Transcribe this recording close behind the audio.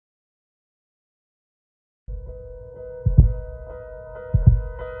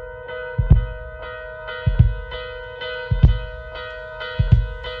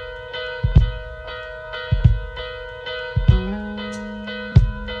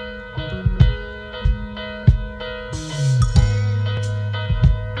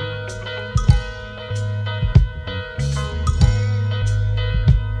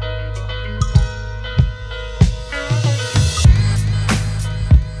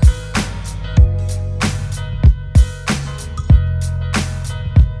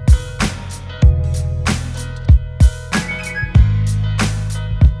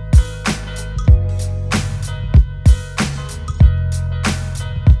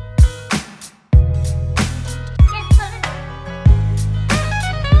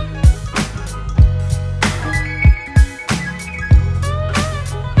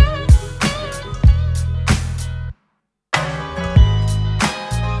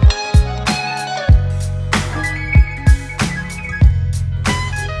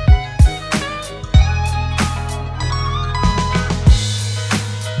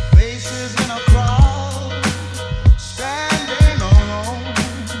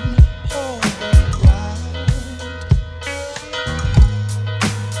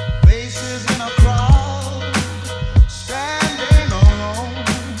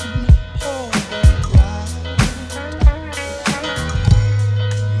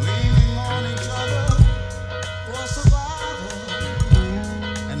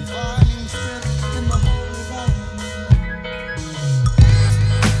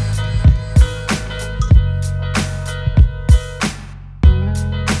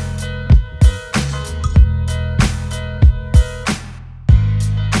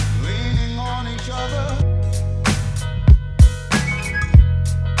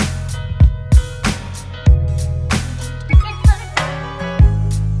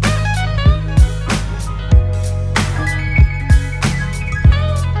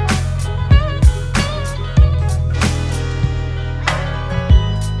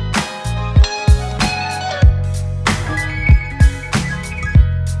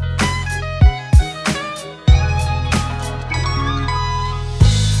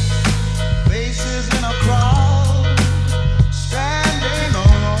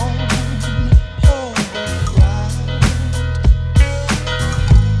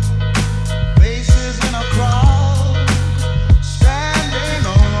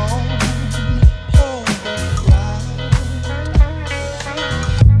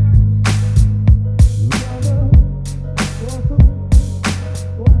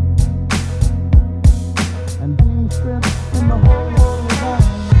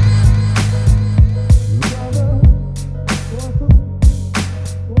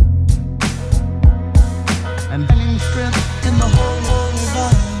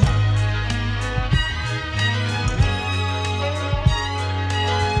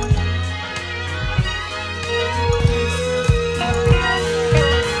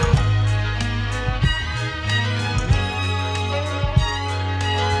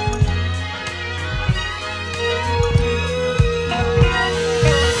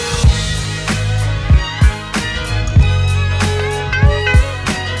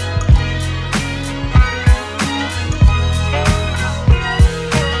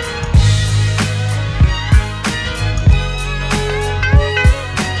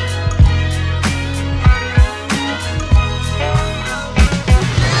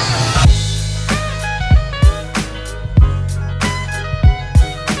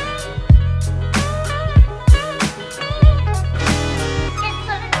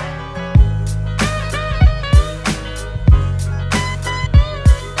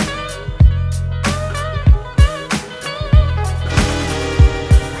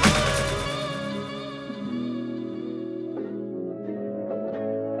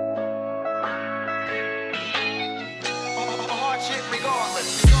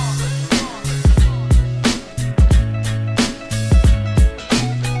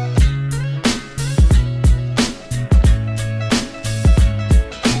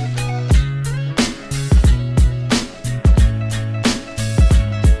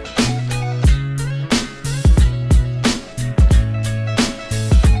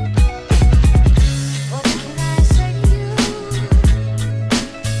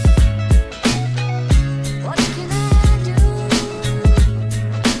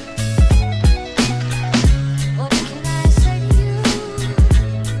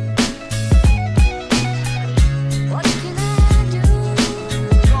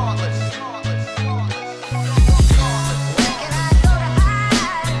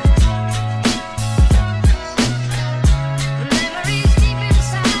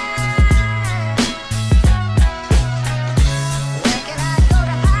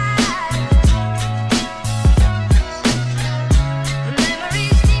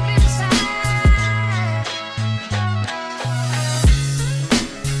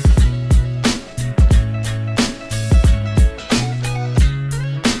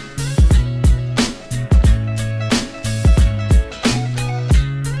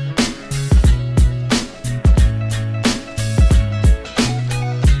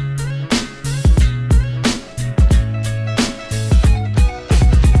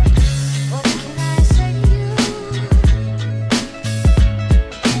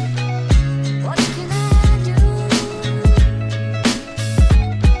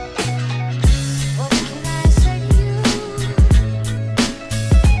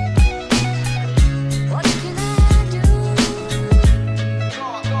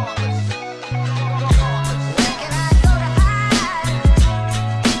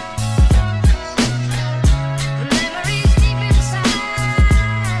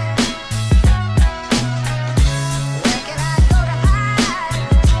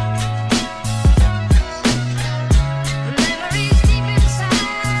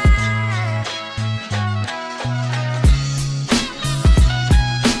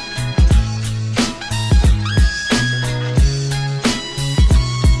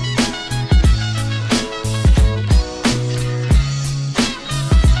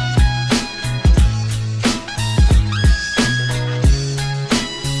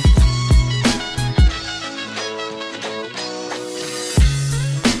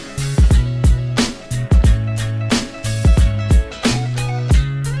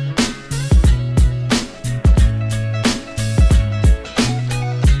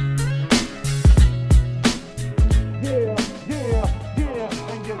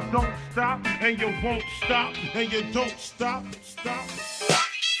won't stop, and you don't stop.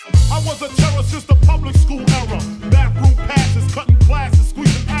 I was a terror since the public school era. Bathroom passes, cutting classes,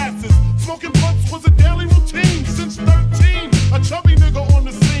 squeezing asses. Smoking blunts was a daily routine since 13. A chubby nigga on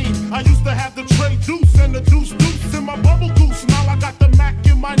the scene. I used to have the tray deuce and the deuce in my bubble goose. Now I got the Mac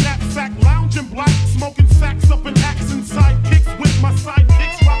in my knapsack, lounging black, smoking sacks up in axe and sidekicks with my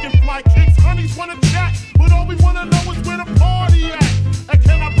sidekicks, rocking fly kicks. Honeys wanna chat, but all we wanna know is where the party at. And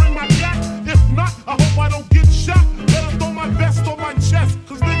can I bring my gat? If not, I hope I don't get shot. Better throw my vest on my chest,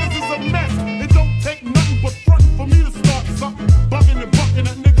 cause niggas is a mess. It don't take nothing but front for me to start something. Bugging and bucking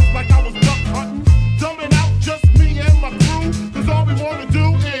at niggas like I was duck hunting. Dumbing out just me and my crew, cause all we wanna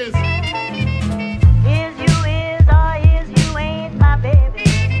do is you is or is you ain't my baby.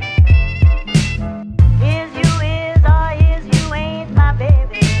 Is you is or is you ain't my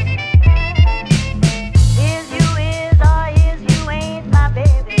baby. Is you is or is you ain't my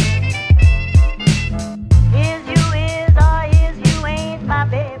baby. Is you is or is you ain't my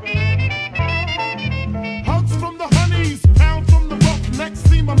baby. Hugs from the honeys, pounds from the roughnecks.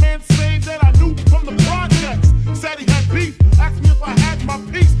 See my man say that I knew from the projects. Said he had beef, asked me if I had my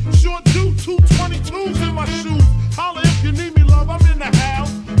piece. Sure do, 222s in my shoes. Holla if you need me, love, I'm in the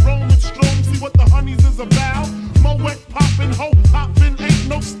house. Roll with strong, see what the honeys is about. Moet poppin', ho hoppin', ain't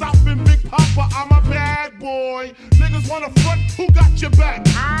no stopping. Big Papa, I'm a bad boy. Niggas wanna front, who got your back?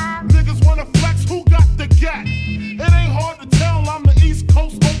 Niggas wanna flex, who got the gat? It ain't hard to tell, I'm the East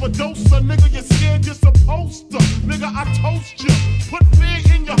Coast overdoser. Nigga, you're scared, you're supposed to. Nigga, I toast you. Put fear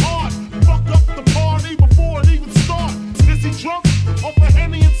in your heart. Fuck up the party before it even starts. Is he drunk? Off a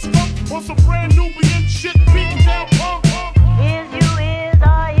Henny and skunk? On some brand Nubian shit, beating down punk? Is you is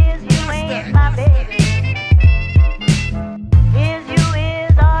or is you ain't my baby. Is you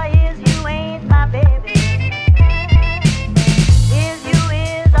is or is you ain't my baby. Is you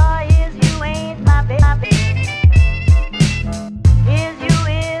is or is you ain't my baby. Is you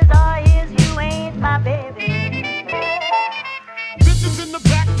is or is you ain't my baby. Bitches in the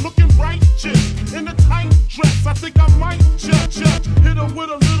back looking righteous in a tight dress. I think I might judge. Hit her with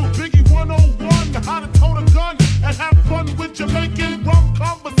a little Biggie 101. How to tote a gun and have fun with Jamaican rum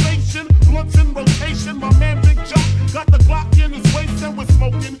conversation. Blunts in rotation. My man Big Jock got the Glock in his waist and we're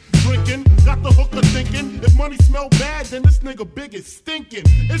smoking, drinking. Got the hooker thinking if money smell bad, then this nigga Big is stinking.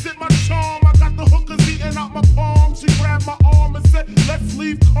 Is it my charm? I got the hookers eating out my palm. She grabbed my arm and said, let's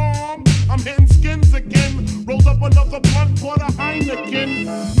leave calm. I'm hitting skins again. Rolled up another blunt for the Heineken.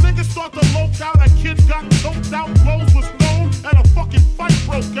 Niggas start to loke out. A kid got choked out. Blows was thrown and a fucking fight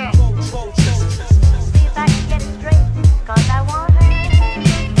broke out. See if I can get it straight, cause I want it.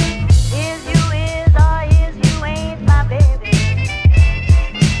 Is you is or is you ain't my baby.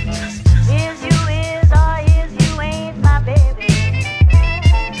 Is you is or is you ain't my baby.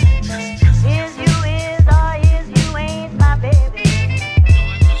 Is you is or is you ain't my baby.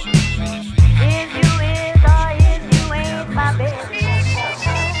 Is you is or is you ain't my baby.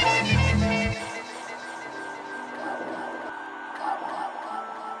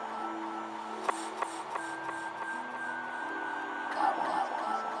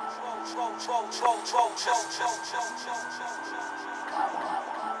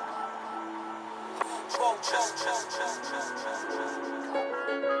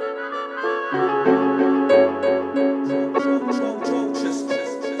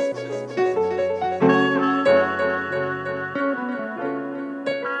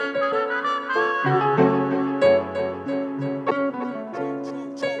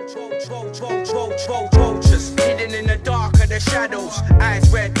 Hidden in the dark of the shadows, eyes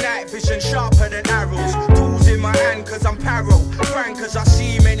red, night vision sharper than arrows. Tools in my hand cause I'm paro, frank cause I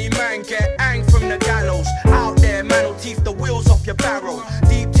see many man get hanged from the gallows. Out there man will teeth the wheels off your barrel.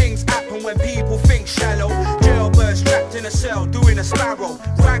 Deep things happen when people think shallow. Jailbirds trapped in a cell doing a sparrow.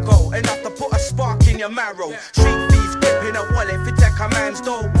 Raggo, enough to put a spark in your marrow. Street thieves dipping a wallet for take a man's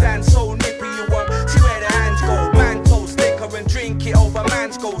dough. Plan so nippy you won't see where the hands go. Man toast liquor and drink it over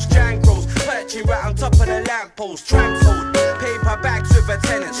man's goals. Jankros perching right on top of the lamppost. Transport, paper bags with a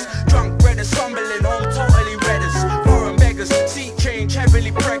tenants. Drunk brothers stumbling home totally redders. Foreign beggars, seat change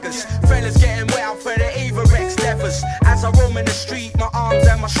heavily preggers. Fellas getting wet out for the Averex levers. As I roam in the street, my arms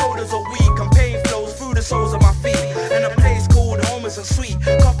and my shoulders are weak. And pain flows through the soles of my feet. And a place called home is a sweet.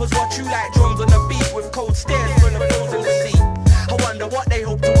 Coppers watch you like drums on the beat. With cold stares full of frozen in the seat. I wonder what they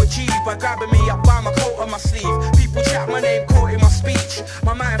hope to achieve by grabbing me up by my coat on my sleeve. People chat my name, quoting my speech.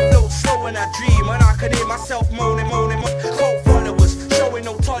 My mind floats slow in a dream, and I can hear myself moaning. Cult followers showing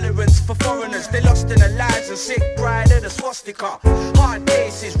no tolerance for foreigners. They lost in their lives and sick pride of the swastika. Hard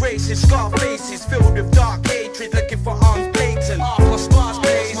cases, racist scar faces filled with dark hatred, looking for arms blatant. My scars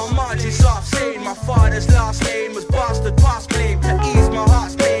blaze, my margins off, saying my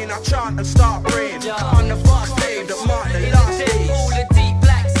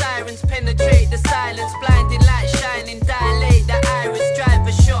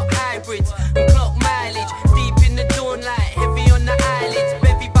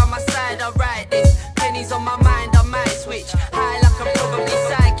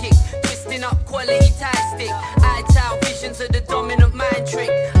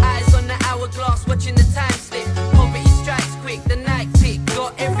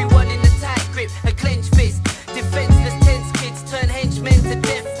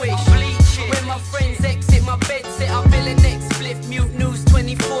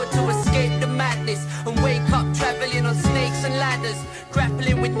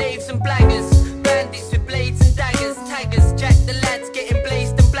with knaves and blaggers, bandits with blades and daggers, taggers, jack the lads getting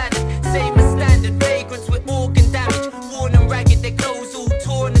blazed and bladdered. Same as standard, vagrants with organ damage, worn and ragged, their clothes all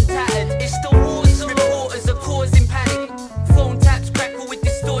torn and tattered. It's the wars, reporters are causing panic. Phone taps crackle with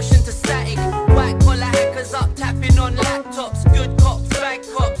distortion to static. White collar hackers up tapping on laptops. Good cops, bad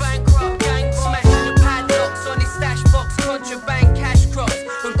cops, bankrupt gang cops, smashing the padlocks on his stash box. Contraband cash crops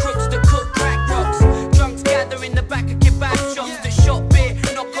and crooks that cook crack rocks. Drunks gather in the back of kebab shops that shop beer,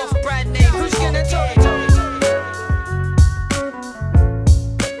 knock off brand name. Who's gonna talk?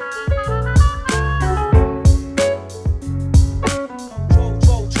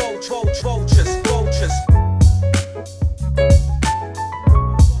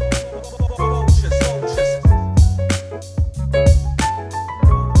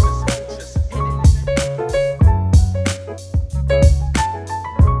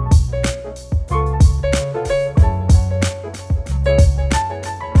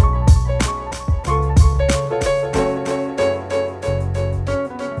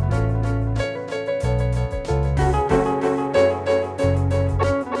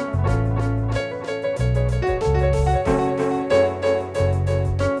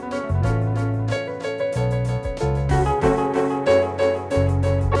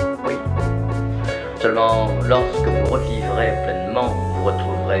 Seulement, lorsque vous revivrez pleinement, vous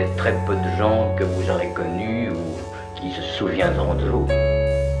retrouverez très peu de gens que vous aurez connus ou qui se souviendront de vous.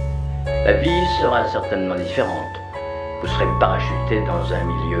 La vie sera certainement différente. Vous serez parachuté dans un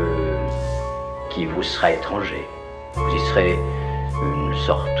milieu qui vous sera étranger. Vous y serez une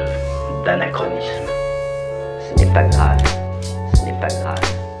sorte d'anachronisme. Ce n'est pas grave, ce n'est pas grave,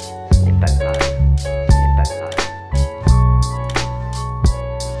 ce n'est pas grave, ce n'est pas grave.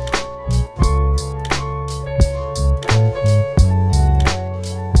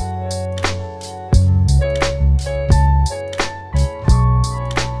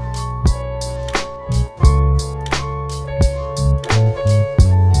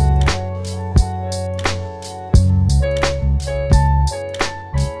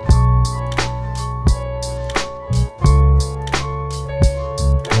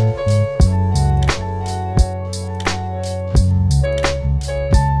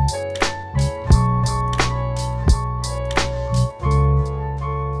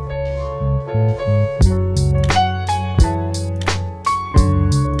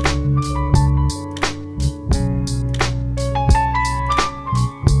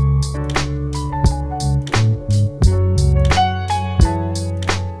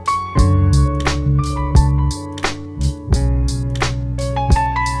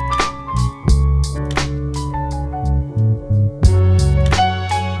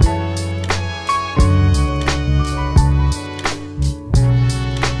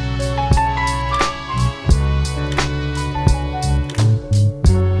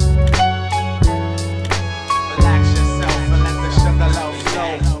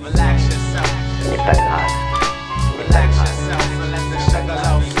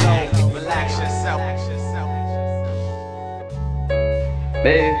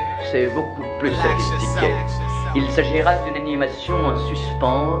 Mais c'est beaucoup plus sophistiqué. Il s'agira d'une animation en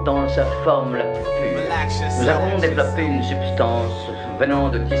suspens dans sa forme la plus pure. Nous avons développé une substance venant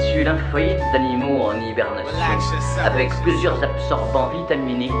de tissus lymphoïdes d'animaux en hibernation, avec plusieurs absorbants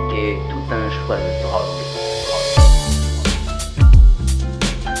vitaminiques et tout un choix de drogues.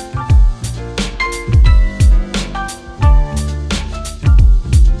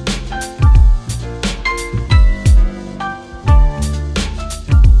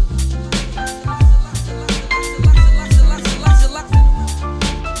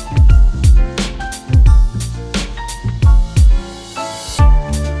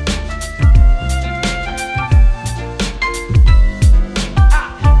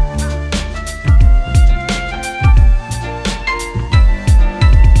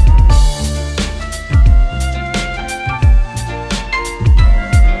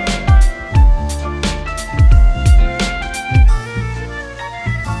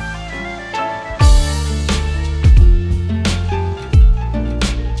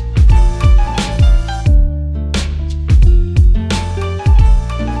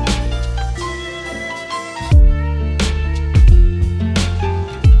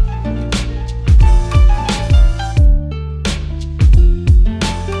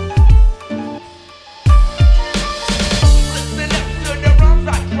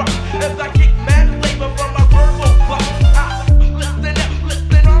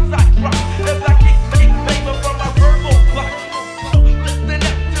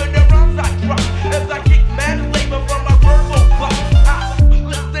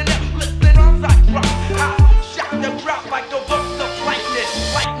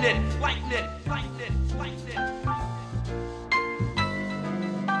 lightning, lightning, lightning, lightning.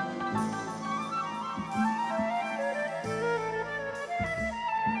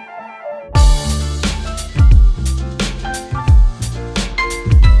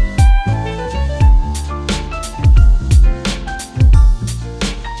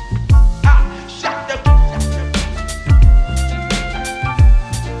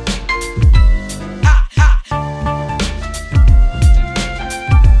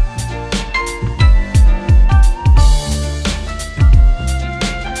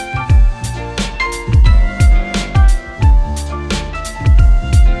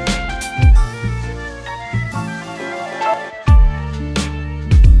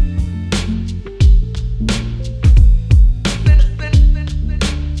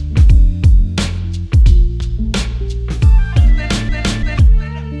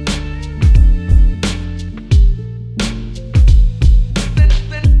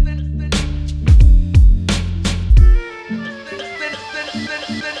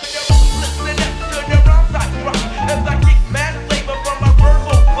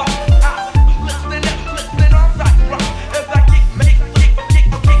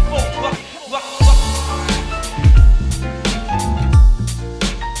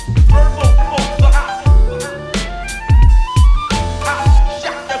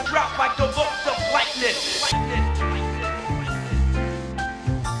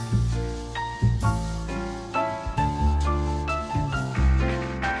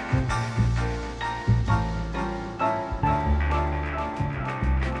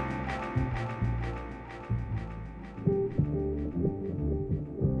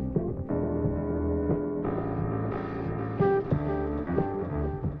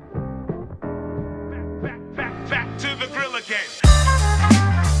 Back to the grill again.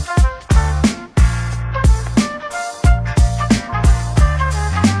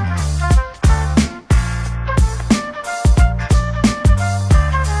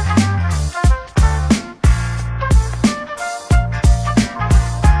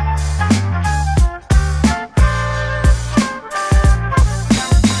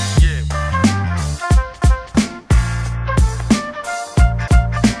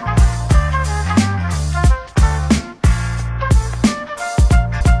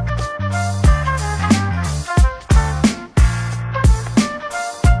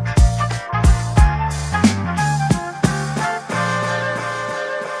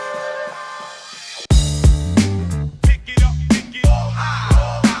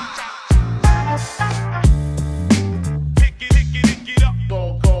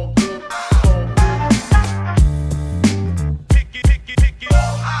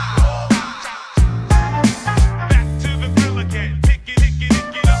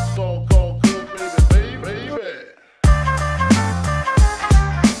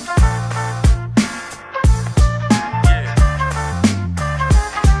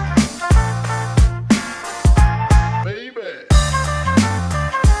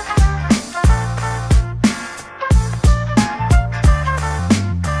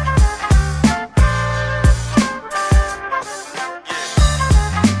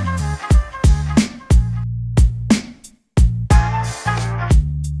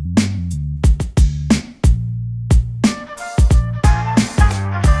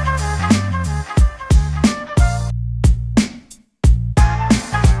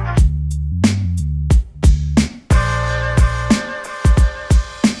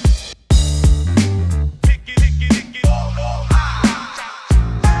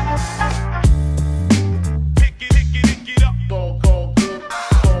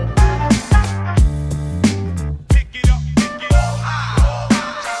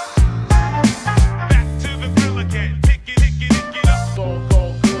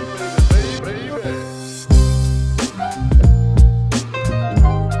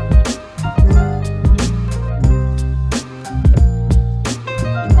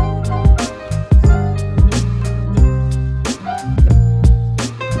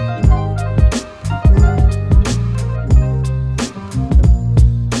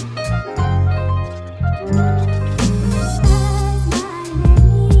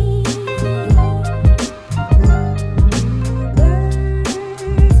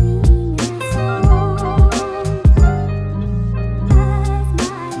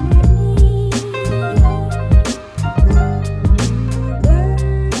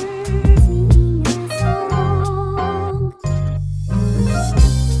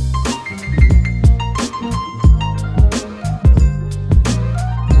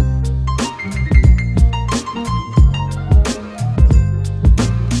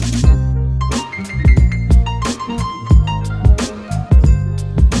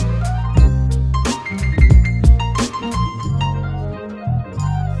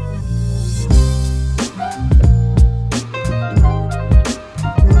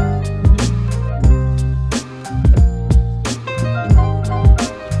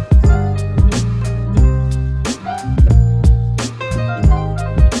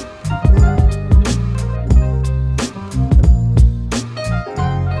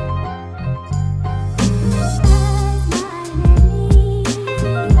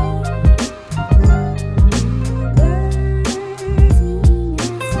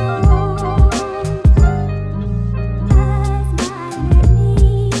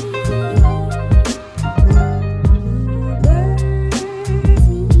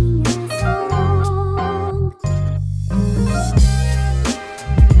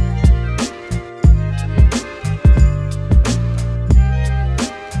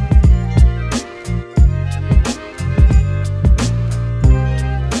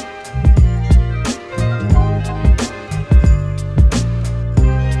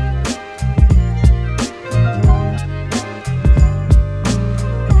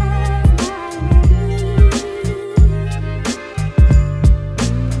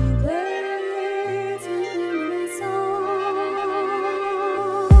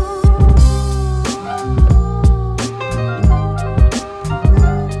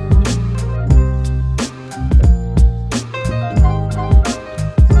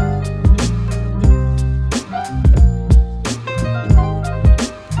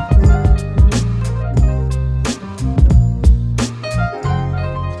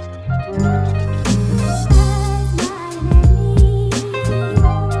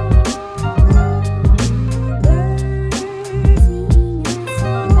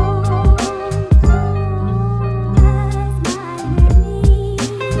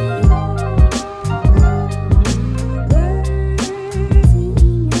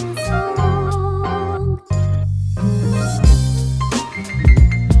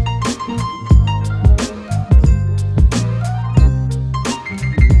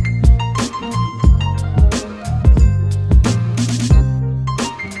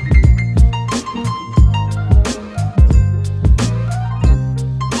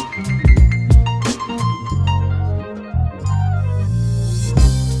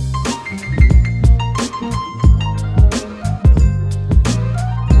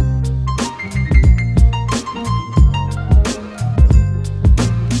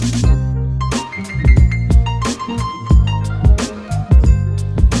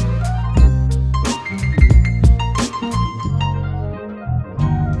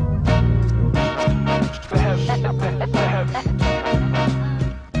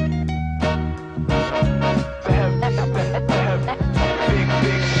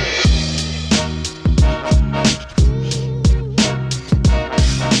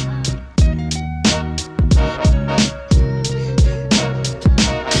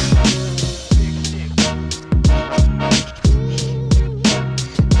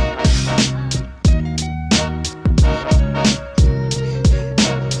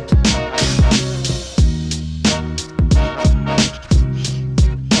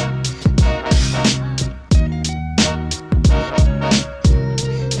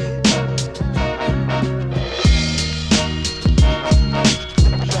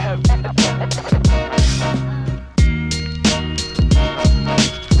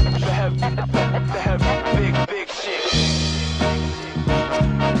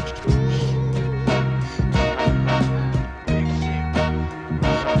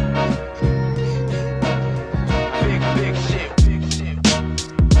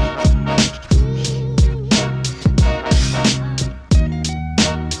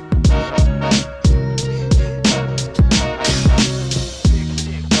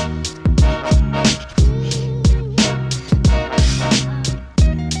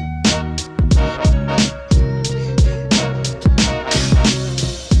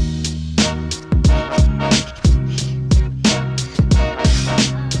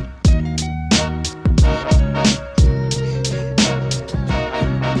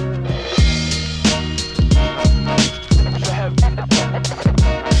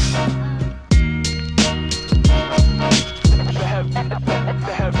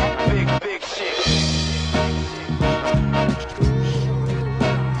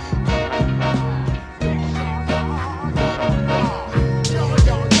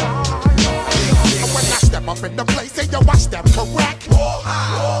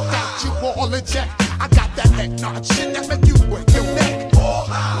 all in check. I got that head nod shit that make you break your neck.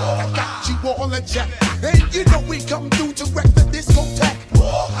 I got you all in check. And you know we come through to wreck the discotheque.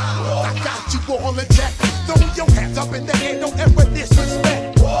 I got you all in check. Throw your hands up in the air, don't ever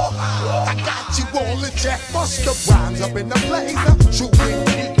disrespect. I got you all in check. Bust the rhymes up in the place. True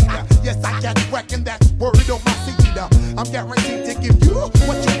indeed. Yes, I can reckon that word on my seed. I'm guaranteed to give you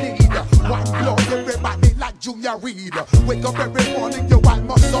what you need. One blow, everybody like Julia Reed. Wake up every morning, yo, I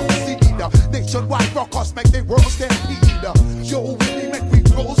must succeed. Nationwide rockers make the world stampede. Yo, really make we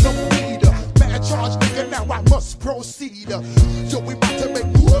roll some weed. Man charge, nigga, now I must proceed. Yo, we about to make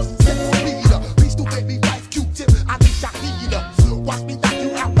moves, set speed. Please do baby life, Q-tip, I need Shahid. Watch me knock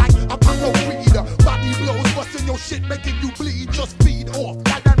you out like Apollo Creed. Body blows, busting your shit, making you bleed. Just feed off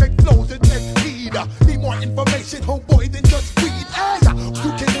dynamic flows and take heed. Need more information, homeboy, than just read. Hey,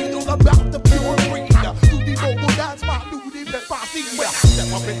 you can read all about the pure breed. Do the vocal dance, my duty, let my feet well.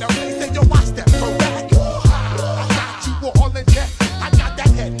 Step up in the place and yo, I step correct. I got you all in check. I got that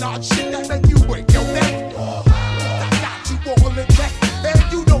head nod shit that make you break your neck. I got you all in check.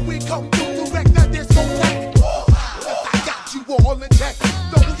 And you know we come through to wreck the discotheque. I got you all in check.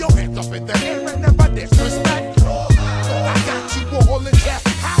 Throw your hands up in the air and never disrespect. I got you all in check.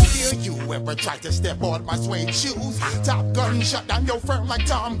 How dare you ever try to step on my suede shoes? Top Gun shut down your firm like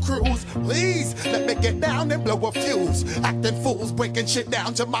Tom Cruise. Please let me get down and blow a fuse. Acting fools, breaking shit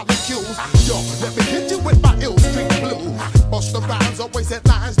down to molecules. Yo, let me hit you with my ill street blues. Bust the rhymes, always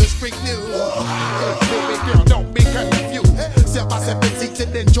headlines, the street news. Hey, baby girl, don't be confused. Sell my 7 seats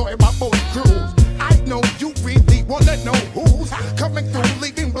and enjoy my boat cruise. I know you really wanna know who's coming through,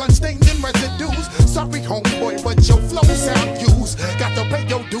 leaving bloodstains and residues. Sorry, homeboy, but your flow sound used. Got to pay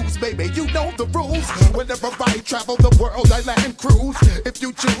your dues, baby, you know the rules. Whenever I travel the world, I land cruise. If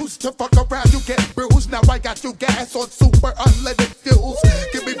you choose to fuck around, you get bruised. Now I got you gas on super unleaded fuels.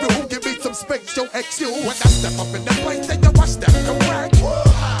 Give me room, give me some space, yo, excuse. When I step up in the place, then yo, I step correct.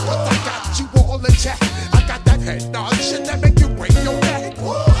 Cause I got you all in check. I got that head nod shit that make you break your neck. I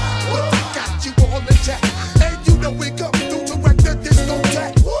got you all in check. And you know we come through to wreck the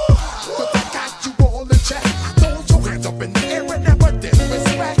discotheque. Cause I got you all in check. Throw your hands up in the air and never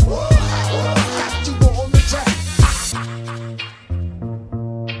disrespect. I got you all in check.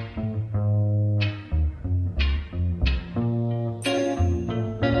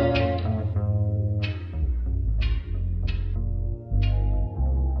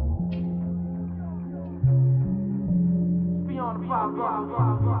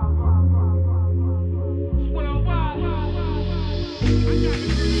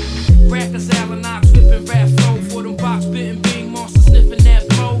 Rackers, Allen, Ox, whipping rap flow for them box, spitting bing, monster sniffing that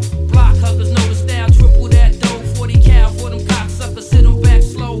flow. Block huggers know the style, triple that dough. 40 cal for them cocksuckers, sit them back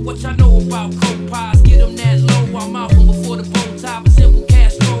slow. What y'all know about coke pies? Get them that low. I'm out from before the bow tie, but simple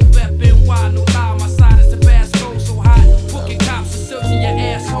cash flow. Rep NY, no lie, my side is Tabasco, so hot. Booking cops are searching your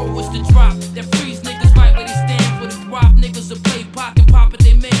asshole. What's the drop? That freeze niggas right where they stand for the drop. Niggas will play pocket, pop it,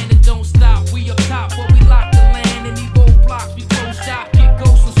 they man, and don't stop. We up top, but we lock the land, and these roadblocks, we close shop, kick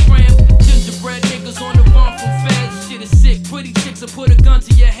ghosts and scram. Gingerbread niggas on the run from feds. Shit is sick. Pretty chicks will put a gun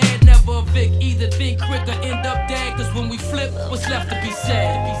to your head, never a Vic. Either think quick or end up dead. Cause when we flip, what's left to be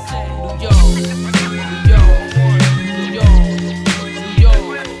said? New York, New York, New York, New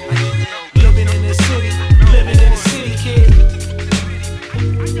York. Living in the city, kid.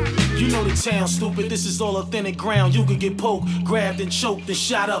 You know the town, stupid. This is all authentic ground. You could get poked, grabbed and choked and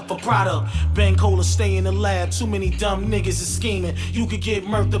shot up for product. Bang Cola, stay in the lab. Too many dumb niggas is scheming. You could get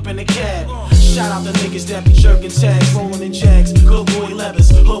murked up in the cab. Shout out the niggas that be jerking tags, rolling in jags. Good boy levers,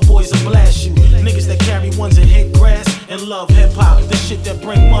 hood boys will blast you. Niggas that carry ones and hit grass and love hip hop. The shit that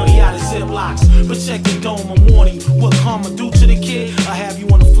bring money out of Ziplocs. Protect the dome, I'm warning you. What karma do to the kid? I have you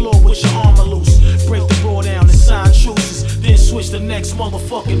on the floor with your armor loose. Break the door down and sign truces. Then switch the next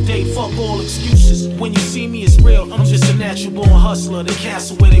motherfucking day. Fuck all excuses. When you see me, it's real. I'm just a natural born hustler. The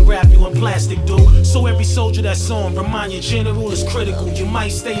castle where they wrap you in plastic, dude. So every soldier that's on, remind your general is critical. You might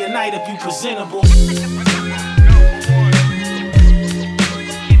stay a night if you presentable.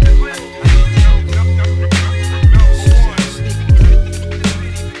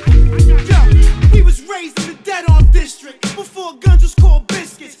 We was raised in the dead-on district before guns was called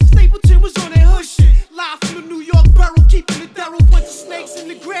biscuits. Stapleton was on that hood shit. Live from the New York borough, keeping the Darryl. Bunch of snakes in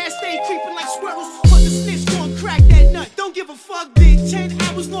the grass, they creeping like squirrels. But the snitch gon' crack that nut. Don't give a fuck, did 10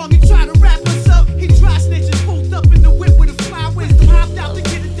 hours long and try to wrap us up. He dry snitches, pulled up in the whip with a fly wisdom. Hopped out to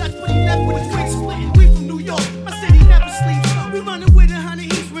get a Dutch, but he left with a quick splitting. We from New York, my city never sleeps. We running with 100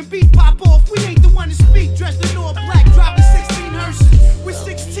 heats when beat pop off. We ain't the one to speak, dressed in all black, dropping 16 hearses. With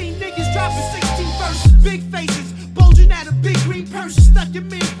 16 niggas dropping 16 verses. Big faces, bulging out a big green your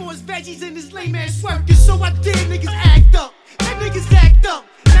man for his veggies and his lame ass swerking. So I did niggas act up. That niggas act up.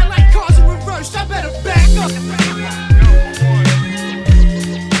 Now like cars in reverse, I better back up.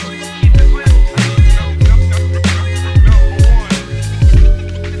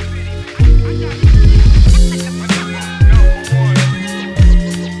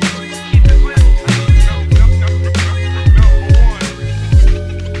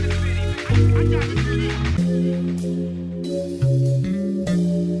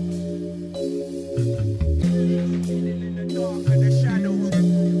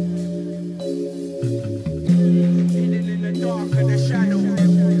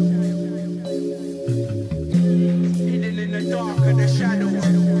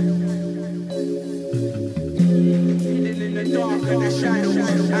 Dark in the shadows,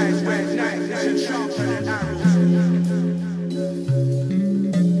 eyes red, night vision sharper than arrows.